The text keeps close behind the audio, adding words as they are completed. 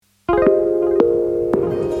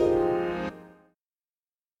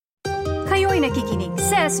nakikinig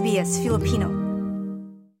sa SBS Filipino.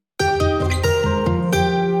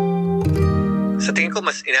 Sa tingin ko,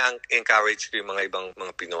 mas ina-encourage ko yung mga ibang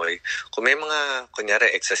mga Pinoy kung may mga,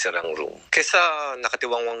 kunyari, eksasirang room. Kesa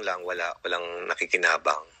nakatiwangwang lang, walang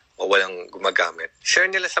nakikinabang o walang gumagamit. Share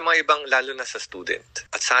nila sa mga ibang, lalo na sa student.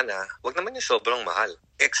 At sana, wag naman yung sobrang mahal.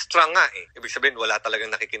 Extra nga eh. Ibig sabihin, wala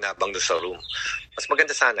talagang nakikinabang doon sa room. Mas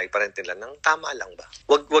maganda sana, iparent nila ng tama lang ba?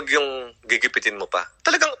 Wag yung gigipitin mo pa.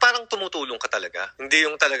 Talagang parang tumutulong ka talaga. Hindi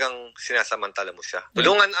yung talagang sinasamantala mo siya.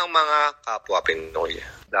 Tulungan ang mga kapwa Pinoy,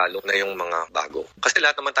 lalo na yung mga bago. Kasi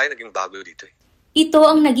lahat naman tayo naging bago dito eh. Ito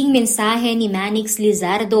ang naging mensahe ni Manix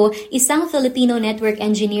Lizardo, isang Filipino network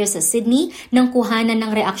engineer sa Sydney, nang kuhanan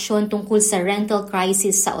ng reaksyon tungkol sa rental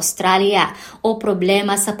crisis sa Australia o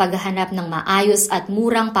problema sa paghahanap ng maayos at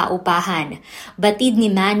murang paupahan. Batid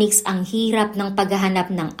ni Manix ang hirap ng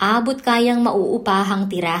paghahanap ng abot-kayang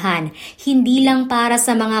mauupahang tirahan, hindi lang para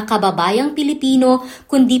sa mga kababayang Pilipino,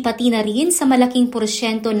 kundi pati na rin sa malaking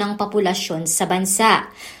porsyento ng populasyon sa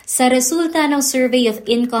bansa. Sa resulta ng Survey of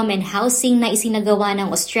Income and Housing na isinagawa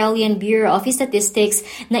ng Australian Bureau of Statistics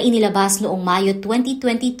na inilabas noong Mayo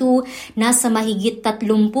 2022, nasa mahigit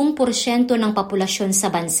 30% ng populasyon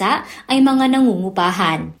sa bansa ay mga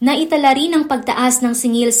nangungupahan. Naitala rin ang pagtaas ng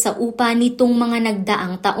singil sa upa nitong mga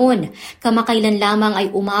nagdaang taon. Kamakailan lamang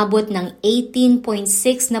ay umabot ng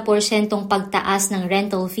 18.6% pagtaas ng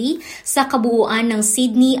rental fee sa kabuuan ng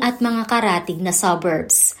Sydney at mga karatig na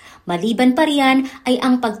suburbs. Maliban pa riyan ay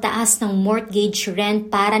ang pagtaas ng mortgage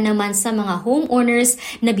rent para naman sa mga homeowners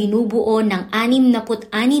na binubuo ng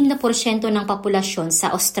 66% ng populasyon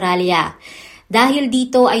sa Australia. Dahil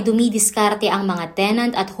dito ay dumidiskarte ang mga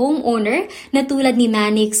tenant at homeowner na tulad ni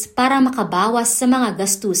Manix para makabawas sa mga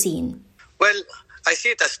gastusin. Well, I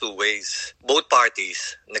see it as two ways. Both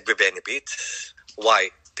parties nagbe-benefit.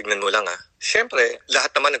 Why? Tignan mo lang Siyempre,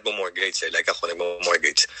 lahat naman nagmo-mortgage Like ako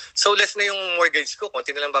nagmo-mortgage. So less na yung mortgage ko,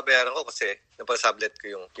 konti na lang babayaran ko kasi napasablet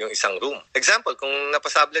ko yung isang room. Example, kung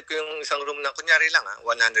napasablet ko yung isang room na kunyari lang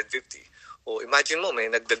 150. O imagine mo, may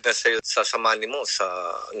nagdagdag sa'yo sa money mo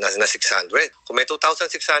na 600. Kung may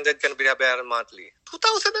 2,600 ka na binabayaran monthly,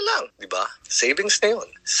 2,000 na lang, di ba? Savings na yun.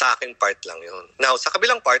 Sa akin part lang yun. Now, sa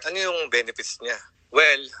kabilang part, ano yung benefits niya?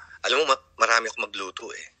 Well, alam mo, marami akong magluto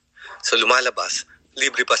So lumalabas,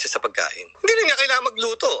 libre pa siya sa pagkain. Hindi na niya kailangan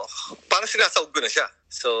magluto. Parang sinasahog ko na siya.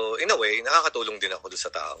 So, in a way, nakakatulong din ako doon sa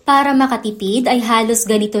tao. Para makatipid ay halos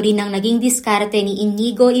ganito rin ang naging diskarte ni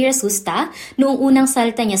Inigo Irasusta noong unang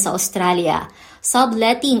salta niya sa Australia.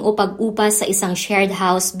 Subletting o pag-upa sa isang shared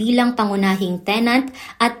house bilang pangunahing tenant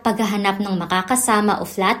at paghahanap ng makakasama o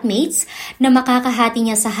flatmates na makakahati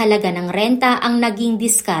niya sa halaga ng renta ang naging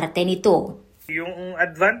diskarte nito. Yung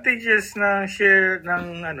advantages na share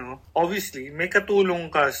ng obviously, may katulong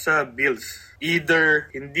ka sa bills. Either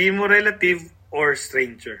hindi mo relative or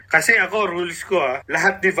stranger. Kasi ako, rules ko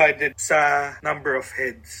lahat divided sa number of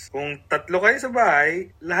heads. Kung 3 kayo sa bahay,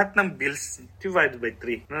 lahat ng bills divided by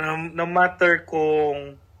 3. No matter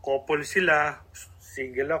kung couple sila,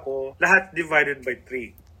 single ako, lahat divided by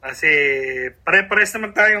 3. Kasi pare-pares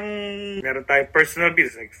naman meron tayong personal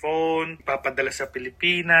bills like phone, papadala sa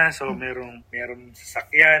Pilipinas, so merong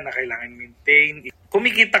sasakyan na kailangan maintain.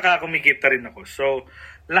 Kumikita rin ako. So,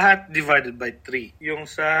 lahat divided by 3. Yung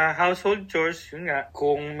sa household chores, yun nga,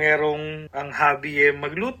 kung merong ang hobby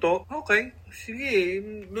magluto, okay, sige,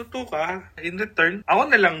 luto ka. In return, ako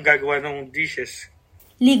na lang gagawa ng dishes.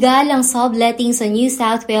 Legal ang subletting sa New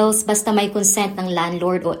South Wales basta may consent ng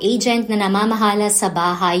landlord o agent na namamahala sa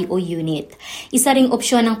bahay o unit. Isa ring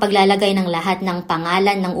opsyon ang paglalagay ng lahat ng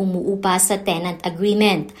pangalan ng umuupa sa tenant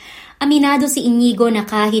agreement. Aminado si Inigo na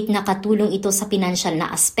kahit nakatulong ito sa pinansyal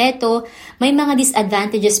na aspeto, may mga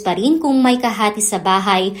disadvantages pa rin kung may kahati sa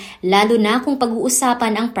bahay, lalo na kung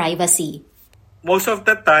pag-uusapan ang privacy. Most of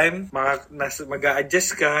the time,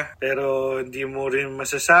 mag-a-adjust ka, pero hindi mo rin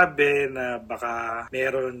masasabi na baka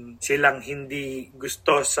meron silang hindi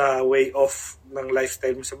gusto sa way of ng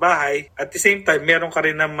lifestyle mo sa bahay. At the same time, meron ka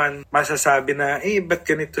rin naman masasabi na, ba't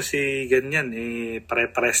ganito si ganyan?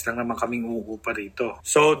 Pare-pares lang naman kaming uupa rito.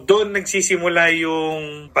 So, doon nagsisimula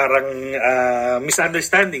yung parang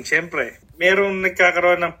misunderstanding, syempre. Merong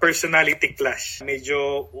nagkakaroon ng personality clash.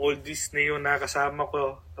 Medyo oldies na yung nakasama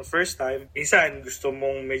ko the first time. Minsan, gusto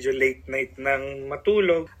mong medyo late night nang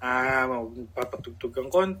matulog, magpapatugtog ang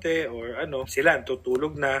konti, or sila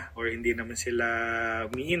tutulog na, or hindi naman sila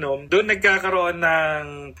umiinom. Doon nagkakaroon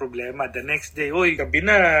ng problema. The next day, gabi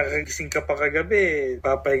na, gising ka pa kagabi,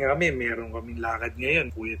 papahinga kami, meron kaming lakad ngayon,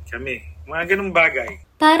 puyat kami. Mga ganung bagay.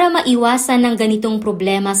 Para maiwasan ng ganitong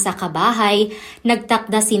problema sa kabahay,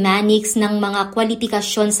 nagtakda si Manix ng mga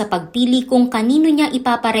kwalifikasyon sa pagpili kung kanino niya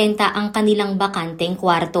ipaparenta ang kanilang bakanteng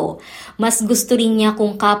kwarto. Mas gusto rin niya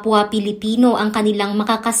kung kapwa Pilipino ang kanilang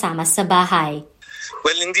makakasama sa bahay.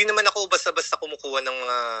 Well, hindi naman ako basta-basta kumukuha ng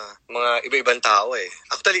mga iba-ibang tao eh.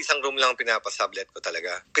 Actually, isang room lang pinapasublet ko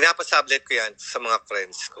talaga. Pinapasublet ko yan sa mga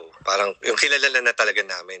friends ko. Parang yung kilala na talaga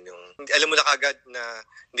namin. Alam mo na kagad na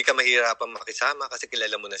hindi ka mahirapan makisama kasi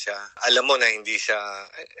kilala mo na siya. Alam mo na hindi siya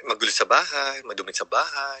magulo sa bahay, madumi sa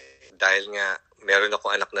bahay. Dahil nga, meron ako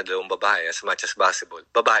anak na 2 babae, as much as possible,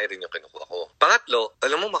 babae rin yung kinukuha ko. Pangatlo,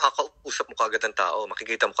 alam mo, makakausap mo kagad ng tao,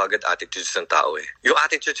 makikita mo kagad attitudes ng tao eh. Yung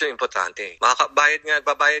attitudes yung importante.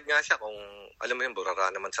 Babayad nga siya kung, alam mo yun, burara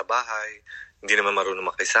naman sa bahay, hindi naman marunong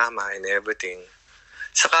makisama and everything.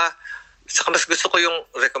 Saka mas gusto ko yung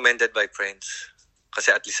recommended by friends. Kasi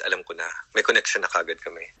at least alam ko na, may connection na kagad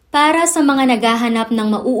kami. Para sa mga naghahanap ng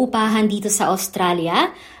mauupahan dito sa Australia,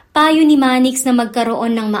 payo ni Manix na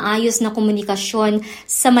magkaroon ng maayos na komunikasyon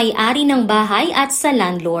sa may-ari ng bahay at sa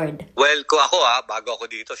landlord. Well, kung ako bago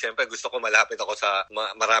ako dito, siyempre gusto ko malapit ako sa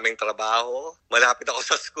maraming trabaho, malapit ako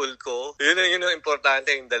sa school ko. Yun ang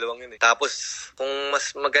importante, yung dalawang yun eh. Tapos, kung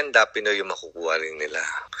mas maganda, Pinoy yung makukuha rin nila.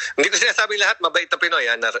 Hindi ko sinasabi lahat, mabait na Pinoy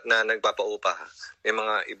na nagpapaupa. May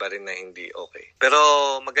mga iba rin na hindi okay. Pero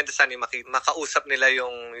maganda sana makausap nila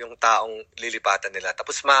yung taong lilipatan nila.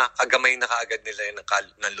 Tapos makagamay na kaagad nila yung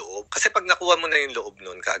ng loob. Kasi pag nakuha mo na yung loob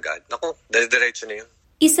nun kaagad, diretso na yun.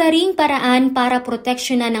 Isa ring paraan para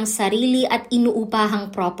proteksyonan ng sarili at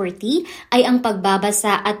inuupahang property ay ang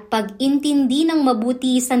pagbabasa at pag-intindi ng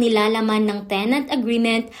mabuti sa nilalaman ng tenant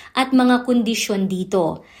agreement at mga kondisyon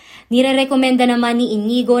dito. Nirerekomenda naman ni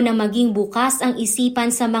Inigo na maging bukas ang isipan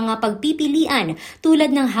sa mga pagpipilian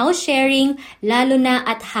tulad ng house sharing, lalo na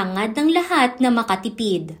at hangad ng lahat na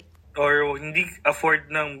makatipid. Or hindi afford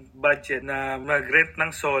ng budget na mag-rent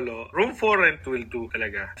ng solo, room for rent will do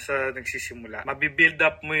talaga sa nagsisimula. Mabibuild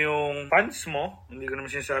up mo yung funds mo. Hindi ko naman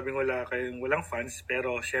sinasabing walang funds,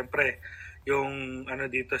 pero syempre, yung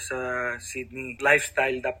dito sa Sydney,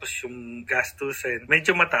 lifestyle tapos yung gastusin,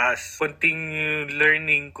 medyo mataas. Continue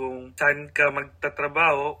learning kung saan ka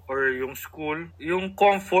magtatrabaho or yung school, yung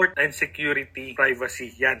comfort and security,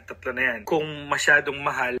 privacy, yan, 3 na yan. Kung masyadong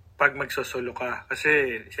mahal, pag magsosolo ka.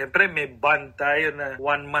 Kasi, syempre, may bond tayo na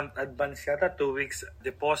 1 month advance yata, 2 weeks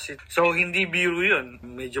deposit. So, hindi biro yun.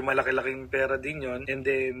 Medyo malaki-laking pera din yun. And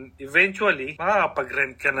then, eventually,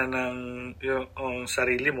 makakapag-rent ka na ng yung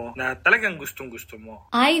sarili mo na talagang gustong-gusto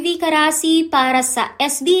mo. Ivy Karasi para sa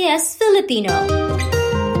SBS Filipino.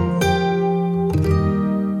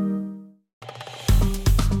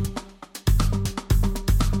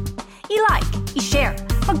 I-like, i-share,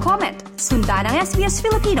 mag-comment, sundan ang SBS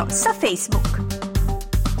Filipino sa Facebook.